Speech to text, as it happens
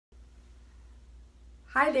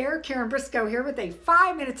Hi there, Karen Briscoe here with a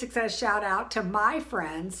 5-minute success shout out to my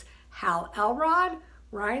friends Hal Elrod,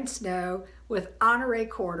 Ryan Snow with Honoree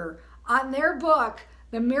Corder on their book,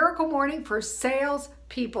 The Miracle Morning for Sales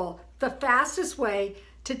People, the fastest way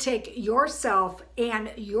to take yourself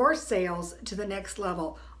and your sales to the next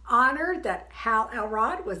level. Honored that Hal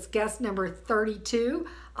Elrod was guest number 32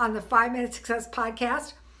 on the 5-Minute Success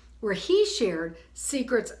podcast, where he shared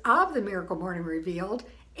secrets of the Miracle Morning Revealed,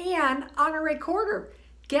 and Honoree Corder,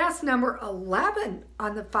 guest number 11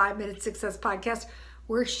 on the 5-Minute Success podcast,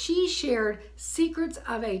 where she shared secrets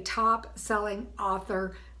of a top-selling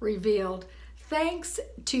author revealed. Thanks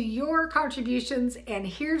to your contributions, and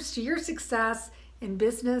here's to your success in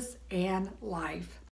business and life.